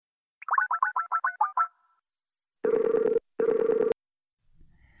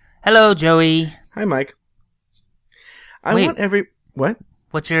Hello, Joey. Hi, Mike. I Wait, want every what?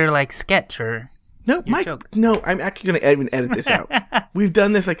 what's your sketch or No, your Mike. joke? No, I'm actually going to even edit this out. We've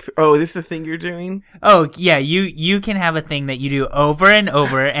done this oh, this is the thing you're doing? Oh, yeah, you can have a thing that you do over and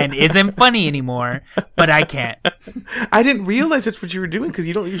over and isn't funny anymore, but I can't. I didn't realize that's what you were doing because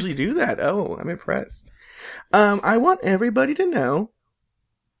you don't usually do that. Oh, I'm impressed. I want everybody to know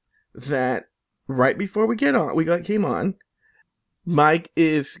that right before came on, Mike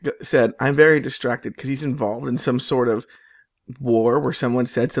said, I'm very distracted because he's involved in some sort of war where someone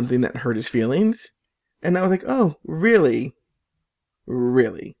said something that hurt his feelings. And I was like, oh, really?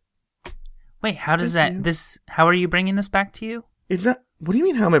 Really? Wait, how does Thank you. how are you bringing this back to you? It's not. What do you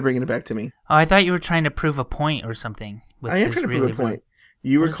mean? How am I bringing it back to me? Oh, I thought you were trying to prove a point or something with I am this trying to prove really a point. rude-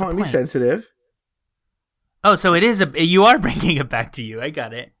 You What were is the calling me point? sensitive. Oh, so you are bringing it back to you. I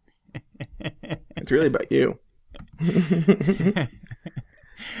got it. It's really about you.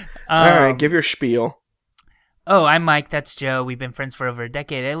 All right, give your spiel. Oh, I'm Mike. That's Joe. We've been friends for over a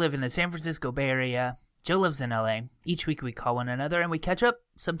decade. I live in the San Francisco Bay Area. Joe lives in LA. Each week we call one another and we catch up,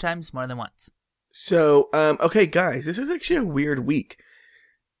 sometimes more than once. So, okay, guys, this is actually a weird week.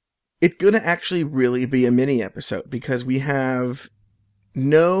 It's going to actually really be a mini episode because we have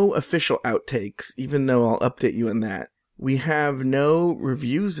no official outtakes, even though I'll update you on that. We have no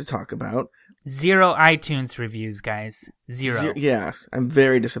reviews to talk about. 0 iTunes reviews, guys. Zero. Yes, I'm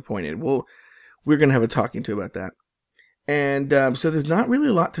very disappointed. We're going to have a talking to about that. And so there's not really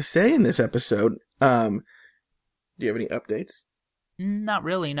a lot to say in this episode. Do you have any updates? Not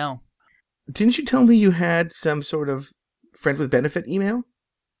really, no. Didn't you tell me you had some sort of friend with benefit email?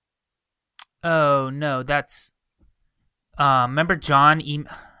 Oh, no, that's... remember John emailed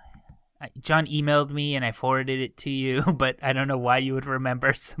me and I forwarded it to you, but I don't know why you would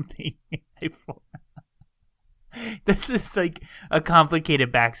remember something. This is like a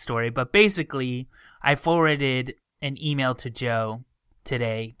complicated backstory, but basically, I forwarded an email to Joe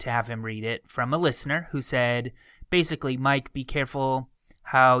today to have him read it from a listener who said, basically, Mike, be careful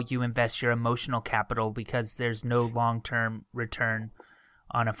how you invest your emotional capital because there's no long-term return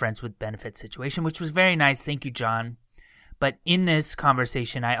on a friends with benefits situation, which was very nice. Thank you, John. But in this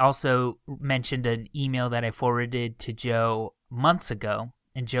conversation, I also mentioned an email that I forwarded to Joe months ago.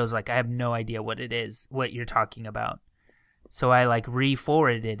 And Joe's like, I have no idea what it is, what you're talking about. So I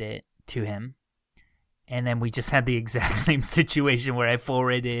re-forwarded it to him. And then we just had the exact same situation where I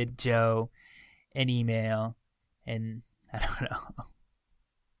forwarded Joe an email. And I don't know.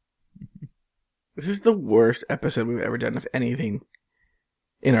 This is the worst episode we've ever done of anything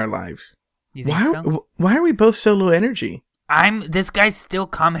in our lives. You think so? Why are we both so low energy? This guy's still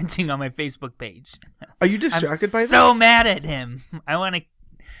commenting on my Facebook page. Are you distracted by this? I'm so mad at him. I want to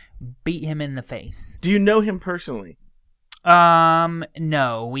beat him in the face. Do you know him personally?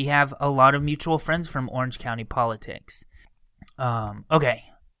 No. We have a lot of mutual friends from Orange County politics. Okay.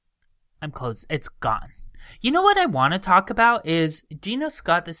 I'm close. It's gone. You know what I want to talk about is, do you know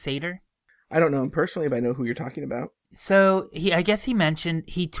Scott the Satyr? I don't know him personally, but I know who you're talking about. So, I guess he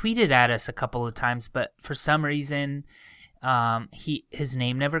tweeted at us a couple of times, but for some reason, his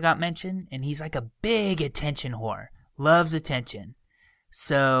name never got mentioned, and he's like a big attention whore. Loves attention.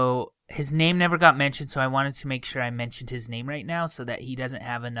 So his name never got mentioned, so I wanted to make sure I mentioned his name right now so that he doesn't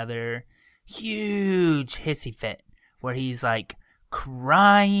have another huge hissy fit where he's like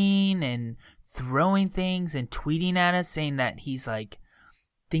crying and throwing things and tweeting at us saying that he's like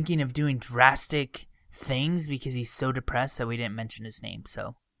thinking of doing drastic things because he's so depressed that we didn't mention his name.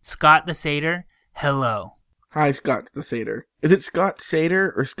 So Scott the Satyr, hello. Hi, Scott the Satyr. Is it Scott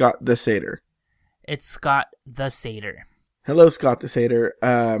Satyr or Scott the Satyr? It's Scott the Satyr. Hello, Scott the Satyr.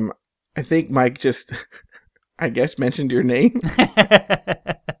 I think Mike just, I guess, mentioned your name.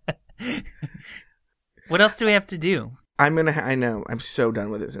 What else do we have to do? I know. I'm so done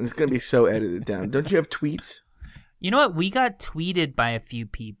with this, and it's going to be so edited down. Don't you have tweets? You know what? We got tweeted by a few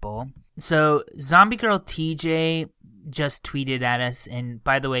people. So Zombie Girl TJ just tweeted at us, and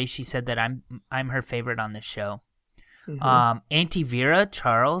by the way, she said that I'm her favorite on this show. Mm-hmm. Auntie Vera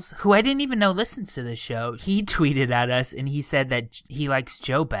Charles, who I didn't even know listens to the show, he tweeted at us and he said that he likes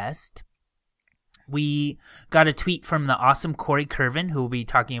Joe best. We got a tweet from the awesome Corey Curvin, who we'll be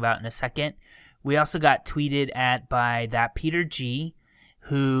talking about in a second. We also got tweeted at by that Peter G,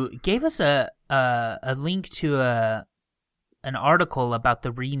 who gave us a link to an article about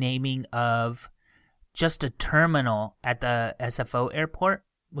the renaming of just a terminal at the SFO airport,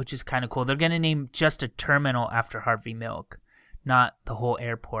 which is kind of cool. They're going to name just a terminal after Harvey Milk, not the whole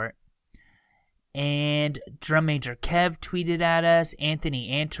airport. And Drum Major Kev tweeted at us. Anthony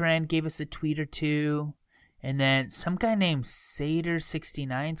Antaran gave us a tweet or two. And then some guy named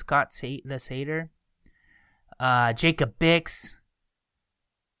Satyr69, Scott the Satyr. Jacob Bix.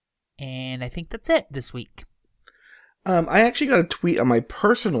 And I think that's it this week. I actually got a tweet on my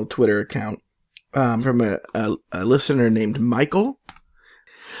personal Twitter account from a listener named Michael.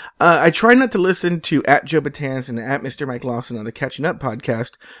 I try not to listen to @Joe Batanz and @Mr. Mike Lawson on the Catching Up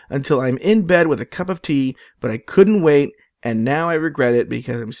podcast until I'm in bed with a cup of tea, but I couldn't wait, and now I regret it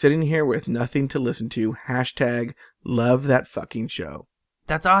because I'm sitting here with nothing to listen to. #love that fucking show.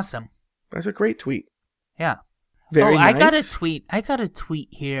 That's awesome. That's a great tweet. Yeah. Very nice. I got a tweet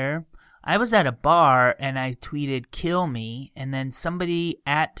here. I was at a bar and I tweeted "kill me," and then somebody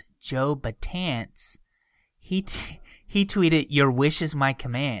 @Joe Batanz, he tweeted "your wish is my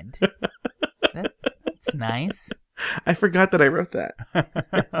command." That's nice. I forgot that I wrote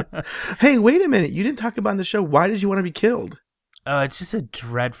that. Hey, wait a minute! You didn't talk about in the show. Why did you want to be killed? Oh, it's just a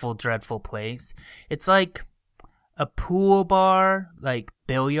dreadful, dreadful place. It's like a pool bar, like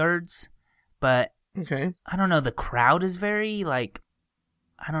billiards, but Okay. I don't know. The crowd is very very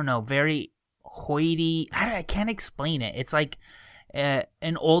hoity. I can't explain it. It's like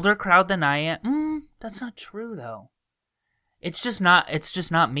an older crowd than I am. That's not true though. It's just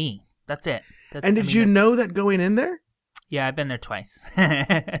not me. That's it. Did you know that going in there? Yeah, I've been there twice.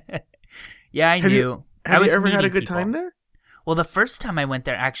 Yeah, I Have knew. Have I you ever had a meeting good people. time there? Well, the first time I went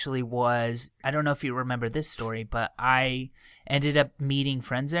there actually was, I don't know if you remember this story, but I ended up meeting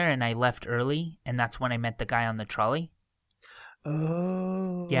friends there and I left early, and that's when I met the guy on the trolley.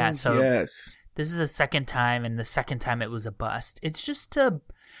 Oh. Yeah, so yes. This is the second time, and the second time it was a bust. It's just a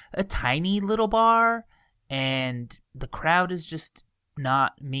tiny little bar, and the crowd is just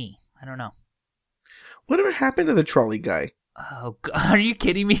not me. I don't know. Whatever happened to the trolley guy? Oh, God, are you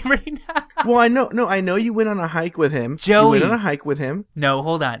kidding me right now? Well, I know you went on a hike with him. Joey. You went on a hike with him. No,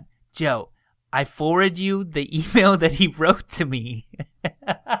 hold on. Joe, I forwarded you the email that he wrote to me.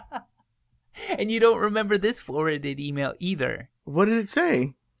 And you don't remember this forwarded email either. What did it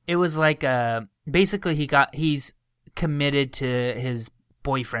say? It was like basically he's committed to his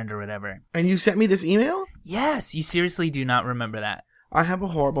boyfriend or whatever. And you sent me this email? Yes, you seriously do not remember that. I have a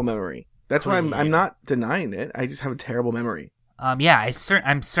horrible memory. That's why I'm not denying it. I just have a terrible memory. Yeah,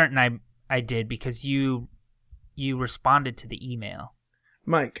 I'm certain I did because you responded to the email.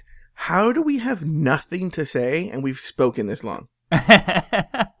 Mike, how do we have nothing to say and we've spoken this long?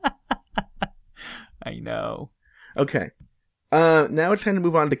 I know. Okay. Now it's time to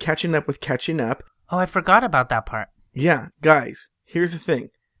move on to catching up with catching up. Oh, I forgot about that part. Yeah, guys, here's the thing.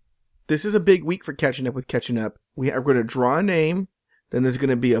 This is a big week for catching up with catching up. We are going to draw a name. Then there's going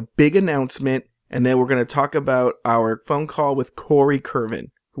to be a big announcement. And then we're going to talk about our phone call with Corey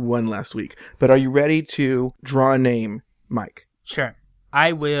Curvin, who won last week. But are you ready to draw a name, Mike? Sure.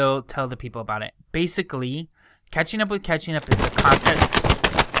 I will tell the people about it. Basically, Catching Up with Catching Up is a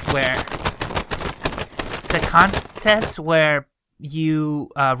contest where you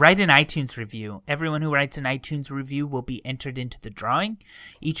write an iTunes review. Everyone who writes an iTunes review will be entered into the drawing.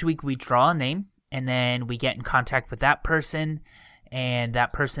 Each week we draw a name, and then we get in contact with that person, and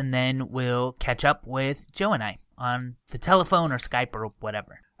that person then will catch up with Joe and I on the telephone or Skype or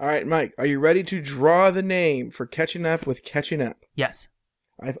whatever. All right, Mike, are you ready to draw the name for Catching Up with Catching Up? Yes.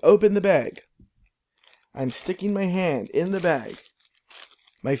 I've opened the bag. I'm sticking my hand in the bag.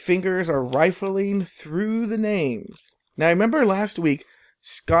 My fingers are rifling through the name. Now, remember last week,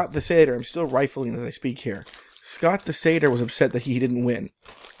 Scott the Satyr, I'm still rifling as I speak here. Scott the Satyr was upset that he didn't win.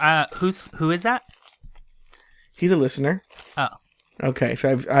 Who is that? He's a listener. Oh. Okay,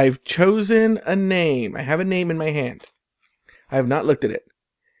 so I've chosen a name. I have a name in my hand. I have not looked at it.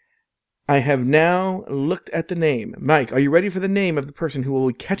 I have now looked at the name. Mike, are you ready for the name of the person who will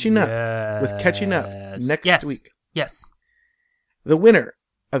be catching up with Catching Up next week? Yes. The winner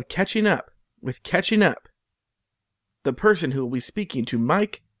of Catching Up with Catching Up, the person who will be speaking to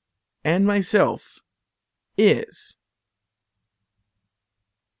Mike and myself, is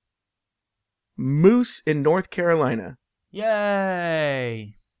Moose in North Carolina.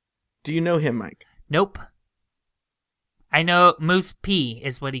 Yay! Do you know him, Mike? Nope. I know Moose P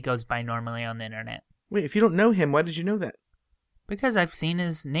is what he goes by normally on the internet. Wait, if you don't know him, why did you know that? Because I've seen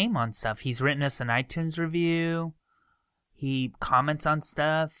his name on stuff. He's written us an iTunes review. He comments on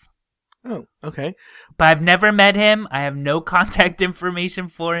stuff. Oh, okay. But I've never met him. I have no contact information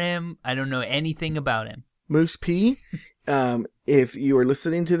for him. I don't know anything about him. Moose P, if you are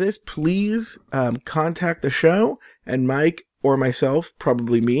listening to this, please contact the show and Mike or myself,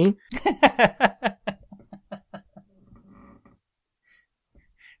 probably me.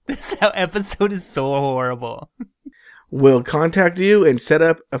 This episode is so horrible. We'll contact you and set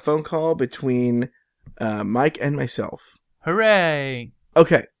up a phone call between Mike and myself. Hooray!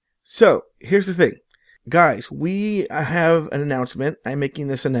 Okay, so here's the thing. Guys, we have an announcement. I'm making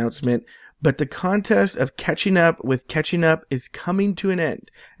this announcement, but the contest of catching up with catching up is coming to an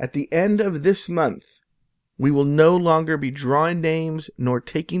end. At the end of this month, we will no longer be drawing names nor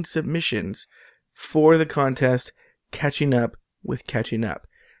taking submissions for the contest catching up with catching up.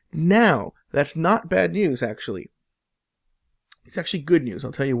 Now, that's not bad news, actually. It's actually good news.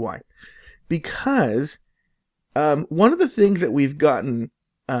 I'll tell you why. Because one of the things that we've gotten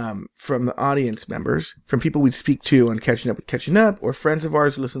from the audience members, from people we speak to on Catching Up with Catching Up, or friends of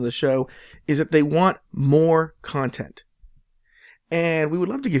ours who listen to the show, is that they want more content. And we would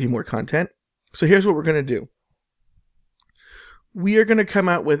love to give you more content. So here's what we're going to do. We are going to come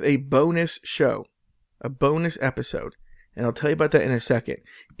out with a bonus show, a bonus episode. And I'll tell you about that in a second.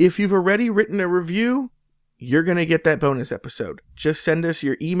 If you've already written a review, you're going to get that bonus episode. Just send us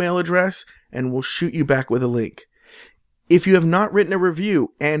your email address and we'll shoot you back with a link. If you have not written a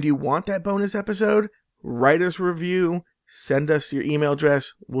review and you want that bonus episode, write us a review, send us your email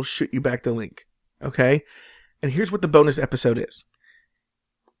address, we'll shoot you back the link. Okay? And here's what the bonus episode is.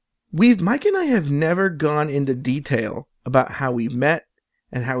 Mike and I have never gone into detail about how we met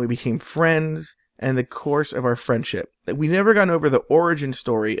and how we became friends and the course of our friendship. We never gone over the origin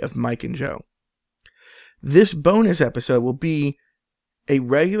story of Mike and Joe. This bonus episode will be a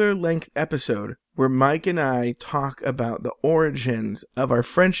regular length episode where Mike and I talk about the origins of our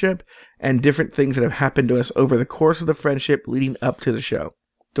friendship and different things that have happened to us over the course of the friendship leading up to the show.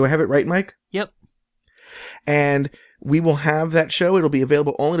 Do I have it right, Mike? Yep. And we will have that show. It'll be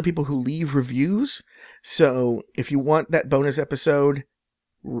available only to people who leave reviews. So if you want that bonus episode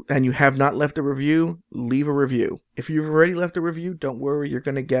and you have not left a review, leave a review. If you've already left a review, don't worry, you're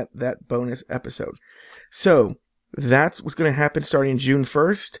going to get that bonus episode. So that's what's going to happen starting June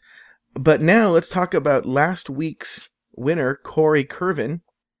 1st. But now let's talk about last week's winner, Corey Curvin.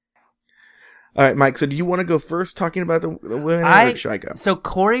 All right, Mike, so do you want to go first talking about the winner, or should I go? So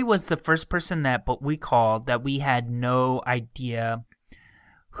Corey was the first person that we called that we had no idea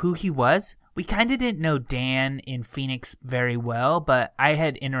who he was. We kind of didn't know Dan in Phoenix very well, but I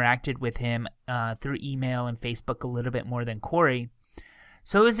had interacted with him through email and Facebook a little bit more than Corey.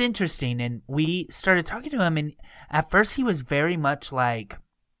 So it was interesting, and we started talking to him, and at first he was very much like,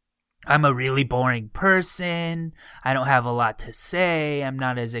 I'm a really boring person. I don't have a lot to say. I'm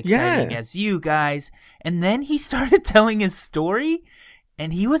not as exciting as you guys. And then he started telling his story,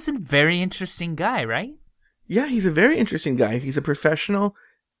 and he was a very interesting guy, right? Yeah, he's a very interesting guy. He's a professional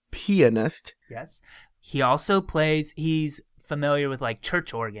pianist. Yes. He also he's familiar with like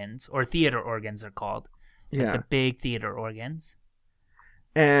church organs, or theater organs are called. Like the big theater organs.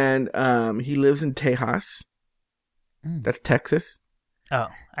 And he lives in Tejas. That's Texas. Oh,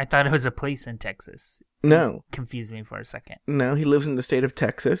 I thought it was a place in Texas. No. Confused me for a second. No, he lives in the state of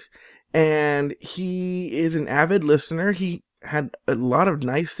Texas. And he is an avid listener. He had a lot of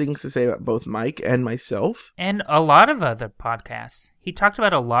nice things to say about both Mike and myself. And a lot of other podcasts. He talked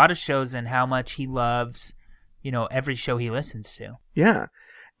about a lot of shows and how much he loves, every show he listens to. Yeah.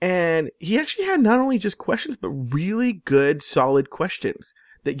 And he actually had not only just questions, but really good, solid questions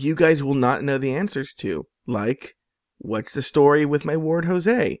that you guys will not know the answers to. Like, what's the story with my ward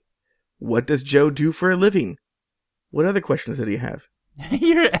Jose? What does Joe do for a living? What other questions did he have?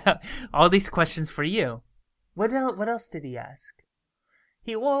 All these questions for you. What else did he ask?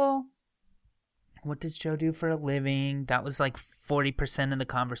 What does Joe do for a living? That was like 40% of the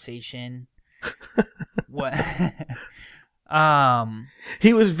conversation. What?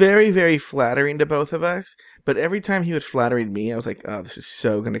 He was very, very flattering to both of us, but every time he was flattering me, I was like, oh, this is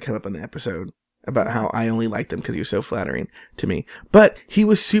so going to come up in the episode about how I only liked him because he was so flattering to me. But he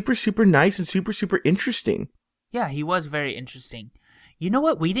was super, super nice and super, super interesting. Yeah, he was very interesting. You know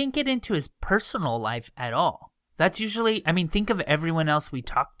what? We didn't get into his personal life at all. That's usually, think of everyone else we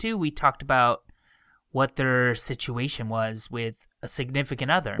talked to. We talked about what their situation was with a significant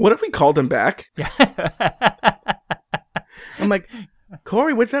other. What if we called him back? I'm like,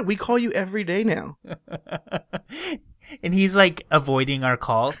 Corey, what's that? We call you every day now. And he's like avoiding our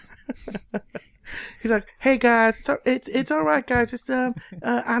calls. He's like, hey guys, it's all right, guys. It's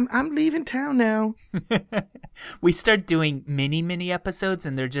I'm leaving town now. We start doing mini episodes,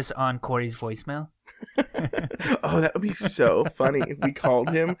 and they're just on Corey's voicemail. Oh, that would be so funny if we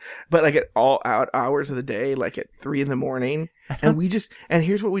called him, but like at all out hours of the day, like at 3 a.m, and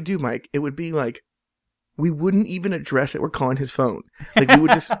here's what we do, Mike. It would be like, we wouldn't even address it. We're calling his phone. Like we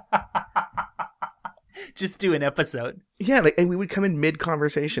would just do an episode. Yeah, and we would come in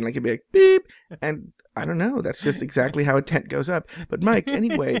mid-conversation. Like it'd be like, beep. And I don't know. That's just exactly how a tent goes up. But Mike,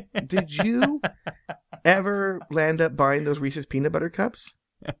 anyway, did you ever land up buying those Reese's peanut butter cups?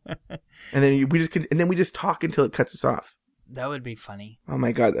 And then we just talk until it cuts us off. That would be funny. Oh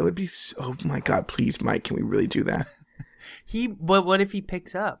my god, that would be so. Oh my god, please, Mike, can we really do that? What if he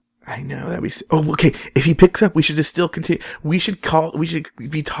picks up? I know that'd be. Oh, okay. If he picks up, we should just still continue. We should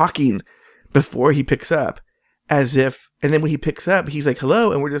be talking before he picks up, as if. And then when he picks up, he's like,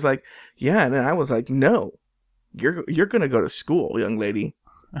 "Hello," and we're just like, "Yeah." And then I was like, "No, you're gonna go to school, young lady,"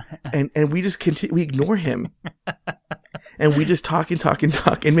 and we just continue. We ignore him, and we just talk,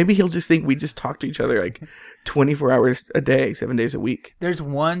 and maybe he'll just think we just talk to each other like 24 hours a day, 7 days a week. There's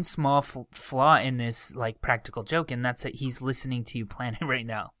one small flaw in this like practical joke, and that's that he's listening to you plan it right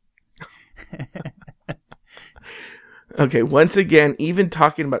now. Okay, once again, even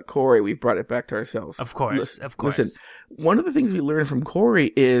talking about Corey, we've brought it back to ourselves. Of course. Listen, one of the things we learned from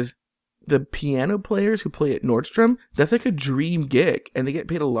Corey is the piano players who play at Nordstrom, that's like a dream gig, and they get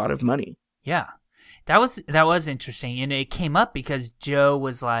paid a lot of money. Yeah, that was interesting, and it came up because Joe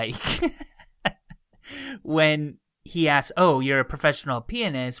was like, when he asked, "Oh, you're a professional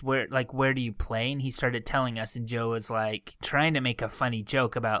pianist. Where do you play?" And he started telling us, and Joe was like trying to make a funny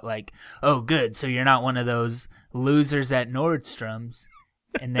joke about like, "Oh, good, so you're not one of those losers at Nordstrom's."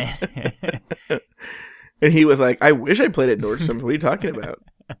 And then, and he was like, "I wish I played at Nordstrom's. What are you talking about?"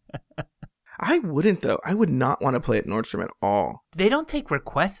 I wouldn't though. I would not want to play at Nordstrom at all. They don't take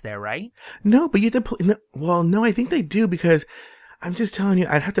requests there, right? No, but you have to play. No, well, no, I think they do because I'm just telling you,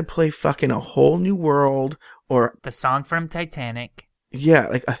 I'd have to play fucking A Whole New World or the song from Titanic. Yeah,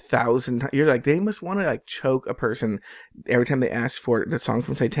 like 1,000 times. You're like, they must want to like choke a person every time they ask for the song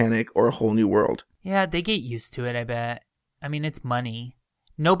from Titanic or A Whole New World. Yeah, they get used to it, I bet. I mean, it's money.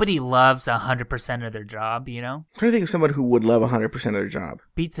 Nobody loves 100% of their job, you know? I'm trying to think of someone who would love 100% of their job.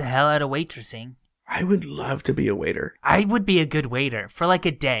 Beats the hell out of waitressing. I would love to be a waiter. I would be a good waiter for like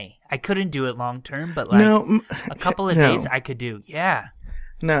a day. I couldn't do it long term, but like a couple of days I could do. Yeah.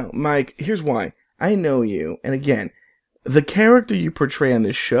 No, Mike, here's why. I know you. And again, the character you portray on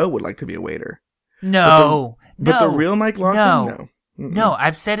this show would like to be a waiter. No. But the real Mike Lawson? No. No,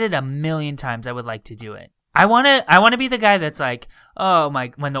 I've said it a million times. I would like to do it. I want to be the guy that's like, oh,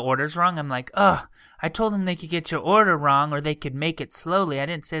 my, when the order's wrong, I'm like, oh, I told them they could get your order wrong or they could make it slowly. I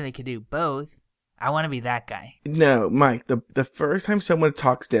didn't say they could do both. I want to be that guy. No, Mike, the first time someone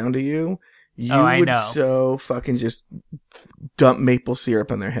talks down to you, would so fucking just dump maple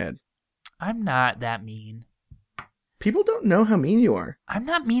syrup on their head. I'm not that mean. People don't know how mean you are. I'm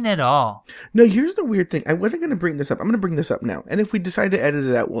not mean at all. No, here's the weird thing. I wasn't going to bring this up. I'm going to bring this up now. And if we decide to edit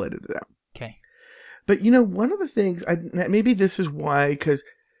it out, we'll edit it out. Okay. But, you know, one of the things, maybe this is why, because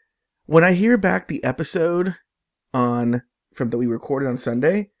when I hear back the episode that we recorded on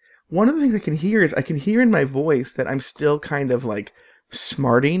Sunday, one of the things I can hear is I can hear in my voice that I'm still kind of like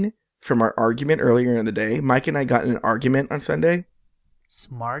smarting from our argument earlier in the day. Mike and I got in an argument on Sunday.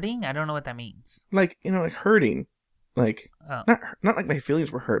 Smarting? I don't know what that means. Like, you know, like hurting. Like, not like my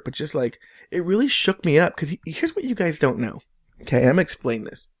feelings were hurt, but just like, it really shook me up. Because here's what you guys don't know. Okay, I'm going to explain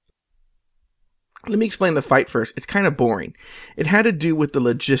this. Let me explain the fight first. It's kind of boring. It had to do with the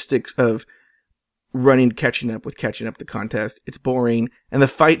logistics of catching up the contest. It's boring, and the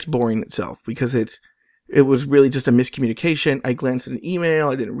fight's boring itself because it was really just a miscommunication. I glanced at an email,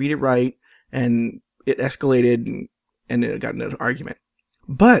 I didn't read it right, and it escalated, and it got into an argument.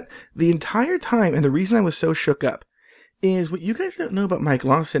 But the entire time, and the reason I was so shook up, is what you guys don't know about Mike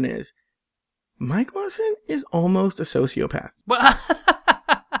Lawson is, Mike Lawson is almost a sociopath.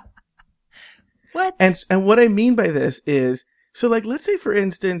 What? And what I mean by this is, so like, let's say for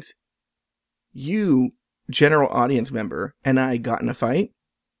instance, you, general audience member, and I got in a fight.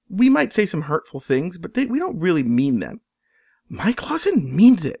 We might say some hurtful things, but we don't really mean them. Mike Lawson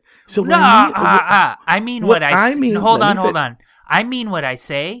means it. So when I mean what I mean. Hold on. I mean what I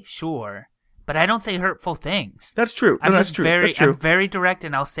say, sure, but I don't say hurtful things. That's true. That's true. I'm very direct,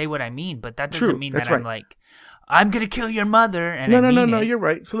 and I'll say what I mean, but that doesn't mean that I'm like, I'm gonna kill your mother. And No, you're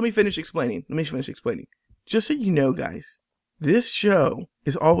right. So let me finish explaining. Just so you know, guys, this show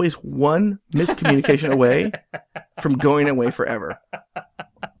is always one miscommunication away from going away forever.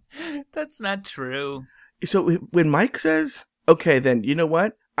 That's not true. So when Mike says, okay, then you know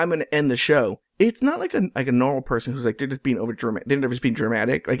what? I'm going to end the show. It's not like a normal person who's like, they're just being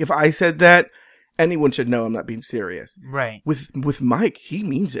dramatic. Like if I said that, anyone should know I'm not being serious. Right. With Mike, he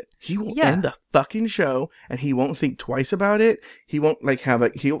means it. He will end the fucking show and he won't think twice about it. He won't like have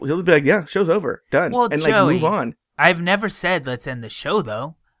like, he'll be like, yeah, show's over. Done. Well, and Joey, like move on. I've never said let's end the show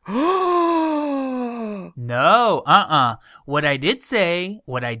though. No, What I did say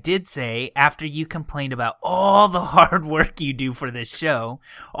after you complained about all the hard work you do for this show,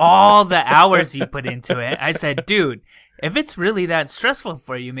 all the hours you put into it, I said, dude, if it's really that stressful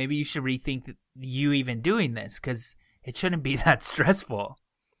for you, maybe you should rethink you even doing this, because it shouldn't be that stressful.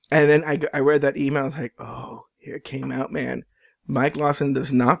 And then I read that email. I was like, oh, here it came out, man. Mike Lawson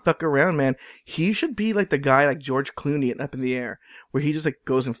does not fuck around, man. He should be like the guy like George Clooney in Up in the Air, where he just like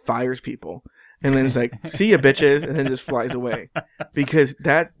goes and fires people. And then it's like, see ya, bitches, and then just flies away. Because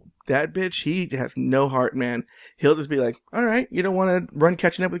that bitch, he has no heart, man. He'll just be like, all right, you don't want to run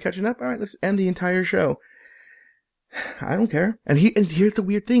catching up with catching up? All right, let's end the entire show. I don't care. And here's the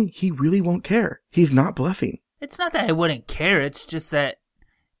weird thing. He really won't care. He's not bluffing. It's not that I wouldn't care. It's just that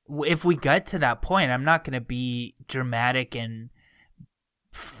if we get to that point, I'm not going to be dramatic and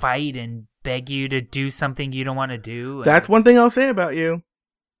fight and beg you to do something you don't want to do. That's one thing I'll say about you.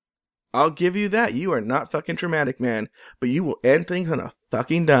 I'll give you that. You are not fucking dramatic, man. But you will end things on a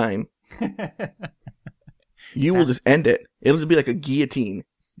fucking dime. You will just end it. It'll just be like a guillotine.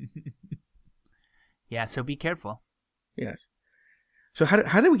 Yeah, so be careful. Yes. So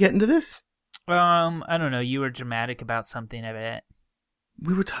how did we get into this? I don't know. You were dramatic about something, I bet.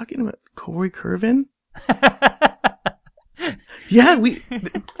 We were talking about Corey Curvin. Yeah,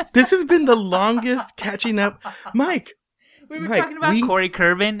 this has been the longest catching up. Mike. We were talking about Corey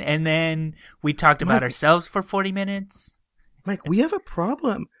Curvin, and then we talked about ourselves for 40 minutes. Mike, we have a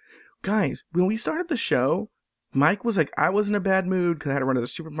problem. Guys, when we started the show, Mike was like, I was in a bad mood because I had to run to the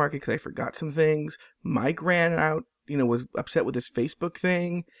supermarket because I forgot some things. Mike ran out, was upset with his Facebook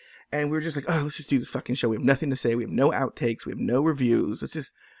thing. And we were just like, oh, let's just do this fucking show. We have nothing to say. We have no outtakes. We have no reviews. Let's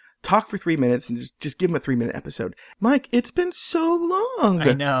just talk for 3 minutes and just give him a 3-minute episode. Mike, it's been so long.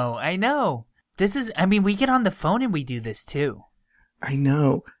 I know. We get on the phone and we do this too. I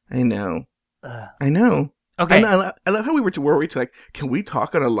know. I know. Okay. And I love how we were worried to like, can we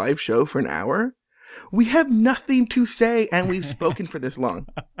talk on a live show for an hour? We have nothing to say and we've spoken for this long.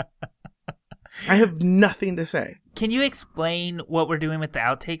 I have nothing to say. Can you explain what we're doing with the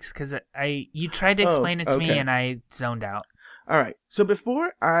outtakes? Because you tried to explain it to me and I zoned out. All right. So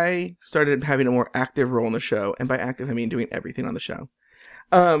before I started having a more active role in the show, and by active I mean doing everything on the show.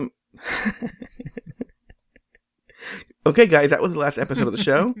 Okay, guys, that was the last episode of the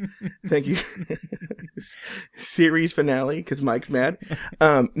show. Thank you. Series finale because Mike's mad.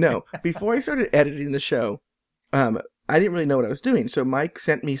 No, before I started editing the show, I didn't really know what I was doing. So Mike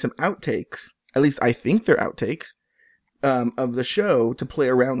sent me some outtakes. At least I think they're outtakes of the show to play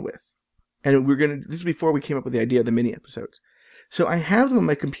around with. And this is before we came up with the idea of the mini episodes. So I have them on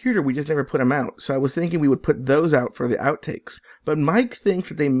my computer. We just never put them out. So I was thinking we would put those out for the outtakes. But Mike thinks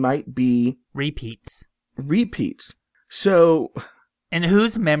that they might be repeats. So. And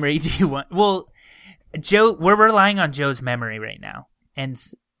whose memory do you want? Well, Joe, we're relying on Joe's memory right now. And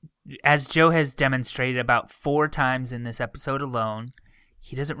as Joe has demonstrated about 4 times in this episode alone,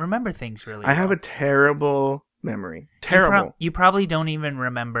 he doesn't remember things really well. I have a terrible memory. Terrible. You probably don't even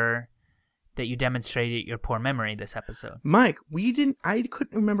remember that you demonstrated your poor memory this episode. Mike, I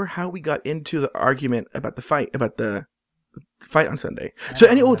couldn't remember how we got into the argument about the fight on Sunday. So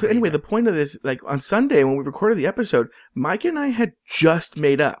anyway, the point of this, like on Sunday when we recorded the episode, Mike and I had just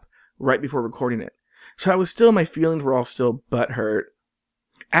made up right before recording it. So my feelings were all still butthurt.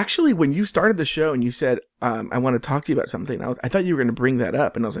 Actually, when you started the show and you said, I want to talk to you about something, I thought you were going to bring that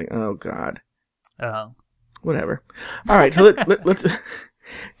up. And I was like, oh, God. Oh. Whatever. All right. So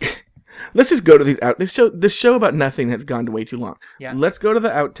let's just go to these out. This show about nothing has gone way too long. Yeah. Let's go to the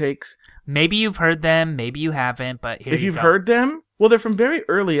outtakes. Maybe you've heard them. Maybe you haven't. But if you've heard them, well, they're from very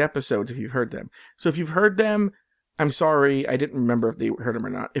early episodes if you've heard them. So if you've heard them, I'm sorry. I didn't remember if they heard them or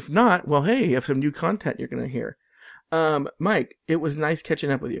not. If not, well, hey, you have some new content you're going to hear. Mike, it was nice catching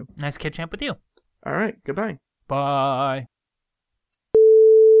up with you. Nice catching up with you. All right. Goodbye. Bye.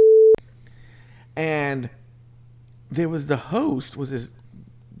 And there was the host was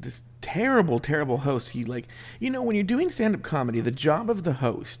this terrible, terrible host. He when you're doing stand-up comedy, the job of the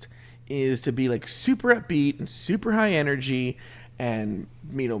host is to be like super upbeat and super high energy and,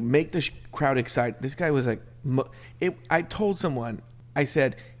 make the crowd excited. This guy was like, I told someone, I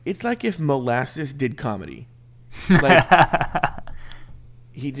said, it's like if Molasses did comedy. Like,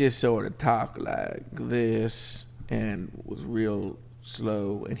 he just sort of talked like this and was real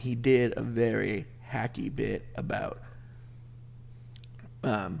slow, and he did a very hacky bit about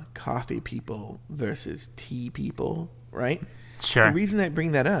coffee people versus tea people, right? Sure. The reason I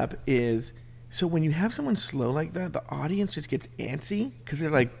bring that up is so when you have someone slow like that, the audience just gets antsy because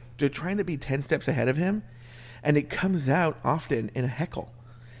they're trying to be 10 steps ahead of him, and it comes out often in a heckle.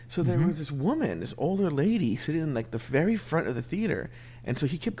 So there was this woman, this older lady, sitting in like the very front of the theater. And so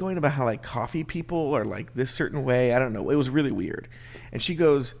he kept going about how like coffee people are like this certain way. I don't know. It was really weird. And she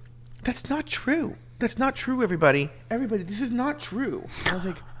goes, "That's not true. That's not true, everybody. Everybody, this is not true." And I was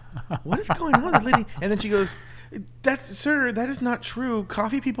like, what is going on with this lady? And then she goes, "Sir, that is not true.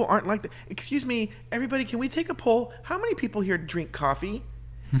 Coffee people aren't like that. Excuse me, everybody, can we take a poll? How many people here drink coffee?"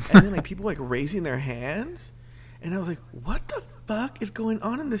 And then like people like raising their hands. And I was like, what the fuck is going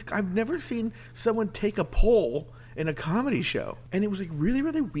on in this? I've never seen someone take a poll in a comedy show. And it was like really,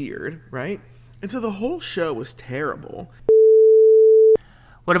 really weird, right? And so the whole show was terrible.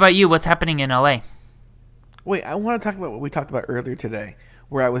 What about you? What's happening in LA? Wait, I want to talk about what we talked about earlier today,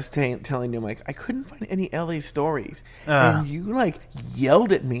 where I was telling you, like, I couldn't find any LA stories. And you, like,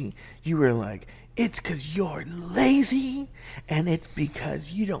 yelled at me. You were like, "It's because you're lazy, and it's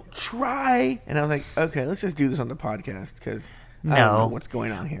because you don't try." And I was like, okay, let's just do this on the podcast, because I don't know what's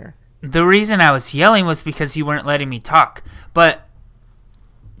going on here. The reason I was yelling was because you weren't letting me talk. But,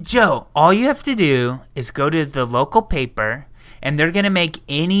 Joe, all you have to do is go to the local paper, and they're going to make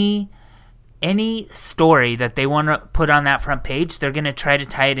any story that they want to put on that front page, they're going to try to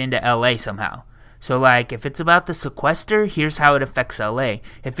tie it into LA somehow. So, like, if it's about the sequester, here's how it affects LA.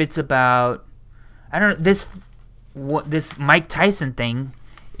 If it's about, I don't know, this Mike Tyson thing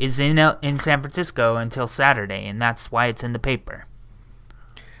is in San Francisco until Saturday, and that's why it's in the paper.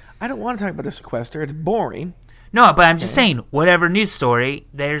 I don't want to talk about the sequester. It's boring. No, but I'm just saying, whatever news story,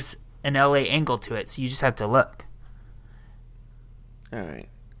 there's an LA angle to it, so you just have to look. All right.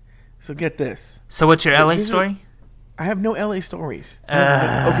 So get this. So what's your LA story? I have no LA stories.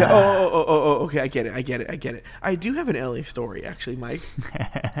 Okay. Okay. I get it. I do have an LA story, actually, Mike.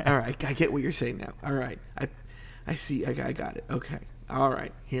 All right. I get what you're saying now. All right. I see. I got it. Okay. All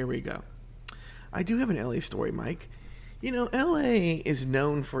right. Here we go. I do have an LA story, Mike. You know, LA is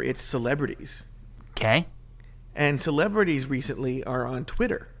known for its celebrities. Okay. And celebrities recently are on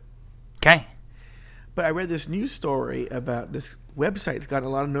Twitter. Okay. But I read this news story about this website that's gotten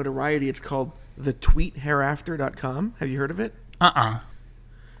a lot of notoriety. It's called thetweethereafter.com. Have you heard of it?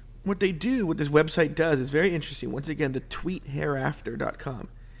 What they do, what this website does, is very interesting. Once again, thetweethereafter.com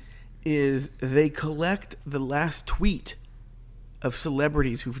is they collect the last tweet of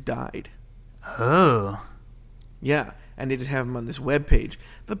celebrities who've died. Oh. Yeah, and they just have them on this webpage.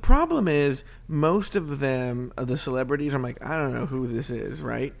 The problem is most of them, the celebrities, I'm like, I don't know who this is,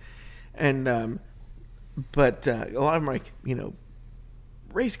 right? And but a lot of them are like, you know,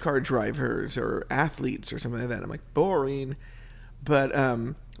 race car drivers or athletes or something like that. I'm like, boring. But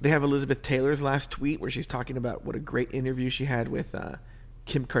they have Elizabeth Taylor's last tweet where she's talking about what a great interview she had with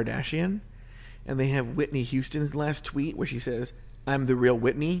Kim Kardashian. And they have Whitney Houston's last tweet where she says, "I'm the real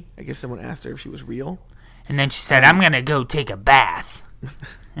Whitney." I guess someone asked her if she was real. And then she said, "I'm going to go take a bath."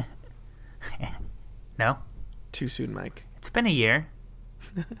 No? Too soon, Mike. It's been a year.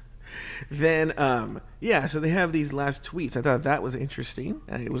 Then, yeah, so they have these last tweets. I thought that was interesting.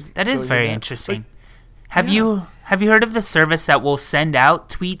 And it was that is very interesting. Have you heard of the service that will send out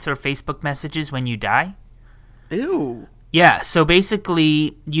tweets or Facebook messages when you die? Ew. Yeah, so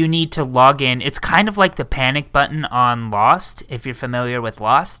basically you need to log in. It's kind of like the panic button on Lost, if you're familiar with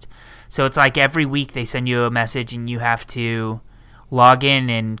Lost. So it's like every week they send you a message and you have to log in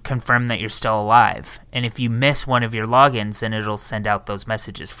and confirm that you're still alive. And if you miss one of your logins, then it'll send out those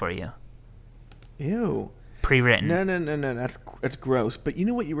messages for you. Ew. Pre-written. No. That's gross. But you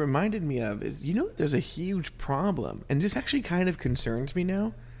know what you reminded me of is, you know, there's a huge problem. And this actually kind of concerns me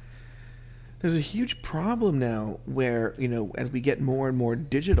now. There's a huge problem now where, you know, as we get more and more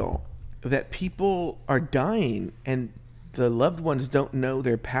digital, that people are dying and the loved ones don't know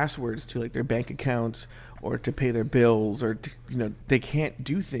their passwords to like their bank accounts or to pay their bills, or to, you know, they can't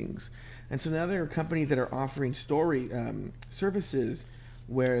do things. And so now there are companies that are offering story services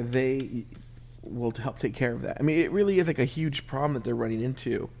where they will help take care of that. I mean, it really is like a huge problem that they're running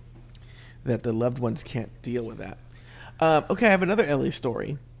into, that the loved ones can't deal with that. Okay, I have another LA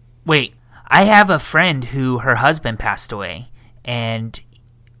story. Wait, I have a friend who her husband passed away, and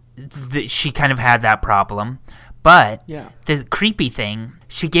she kind of had that problem. But the creepy thing,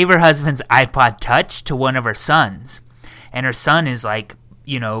 she gave her husband's iPod Touch to one of her sons. And her son is like,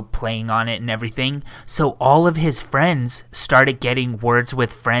 you know, playing on it and everything. So all of his friends started getting Words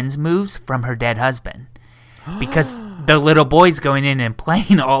with Friends moves from her dead husband. Because the little boy's going in and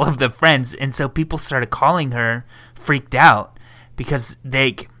playing all of the friends. And so people started calling her freaked out because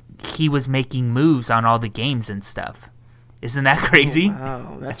he was making moves on all the games and stuff. Isn't that crazy? Oh,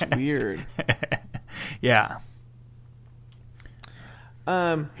 wow, that's weird. Yeah.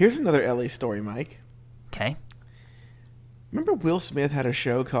 Here's another LA story, Mike. Okay. Remember Will Smith had a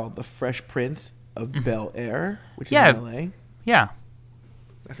show called The Fresh Prince of Bel-Air, which is Yeah. in L.A.? Yeah.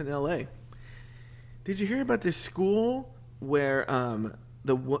 That's in L.A. Did you hear about this school where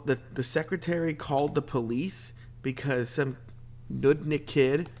the secretary called the police because some nudnik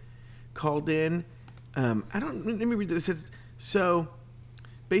kid called in? Let me read this. It says, so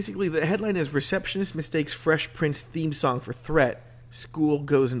basically the headline is Receptionist Mistakes Fresh Prince Theme Song for Threat. School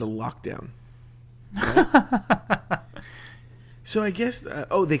goes into lockdown. Right? So I guess,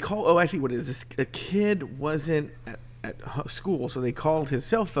 I see what it is. This, a kid wasn't at school, so they called his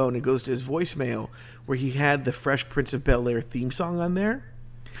cell phone. It goes to his voicemail where he had the Fresh Prince of Bel-Air theme song on there.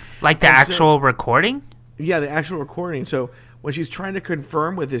 Like the actual recording? Yeah, the actual recording. So when she's trying to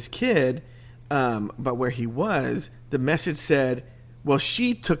confirm with this kid about where he was, the message said, well,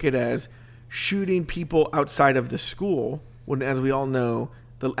 she took it as shooting people outside of the school, when, as we all know,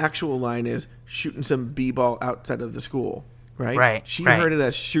 the actual line is shooting some b-ball outside of the school, right? Right. She heard it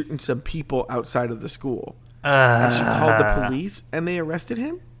as shooting some people outside of the school. And she called the police, and they arrested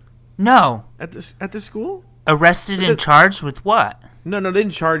him? No. At the school? Arrested and charged with what? No, they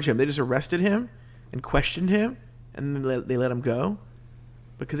didn't charge him. They just arrested him and questioned him, and then they let him go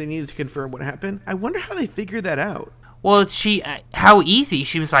because they needed to confirm what happened. I wonder how they figured that out. Well, how easy.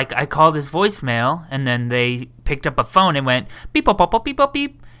 She was like, I called his voicemail, and then they picked up a phone and went, beep, beep, beep, beep, beep,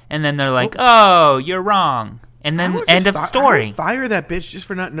 beep. And then they're like, oh, you're wrong. And then end of story. I would fire that bitch just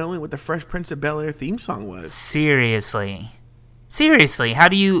for not knowing what the Fresh Prince of Bel-Air theme song was. Seriously, how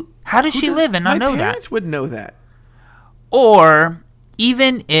does she live and not know that? My parents would know that. Or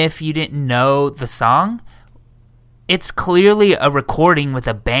even if you didn't know the song, it's clearly a recording with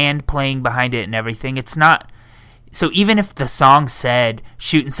a band playing behind it and everything. It's not. So even if the song said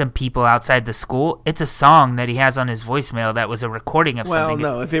shooting some people outside the school, it's a song that he has on his voicemail that was a recording of something.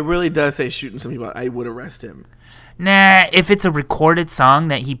 Well, no, if it really does say shooting some people, I would arrest him. Nah, if it's a recorded song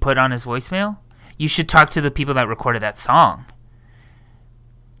that he put on his voicemail, you should talk to the people that recorded that song.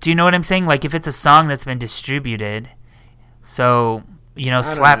 Do you know what I'm saying? Like, if it's a song that's been distributed, so, you know,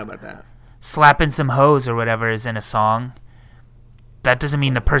 I don't know about that. Slapping some hoes or whatever is in a song, that doesn't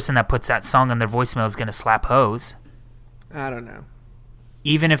mean the person that puts that song on their voicemail is going to slap hoes. I don't know.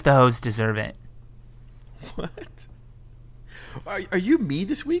 Even if the hoes deserve it. What? Are you me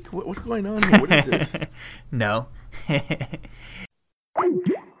this week? What's going on here? What is this? No.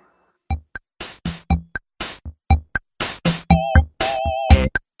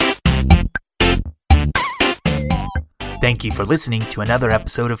 Thank you for listening to another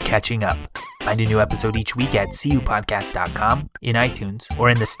episode of Catching Up. Find a new episode each week at cupodcast.com, in iTunes, or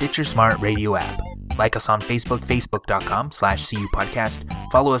in the Stitcher Smart Radio app. Like us on Facebook,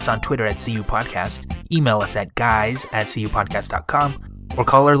 facebook.com/cupodcast. Follow us on Twitter at cupodcast. Email us at guys@cupodcast.com. Or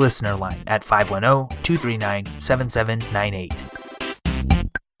call our listener line at 510-239-7798.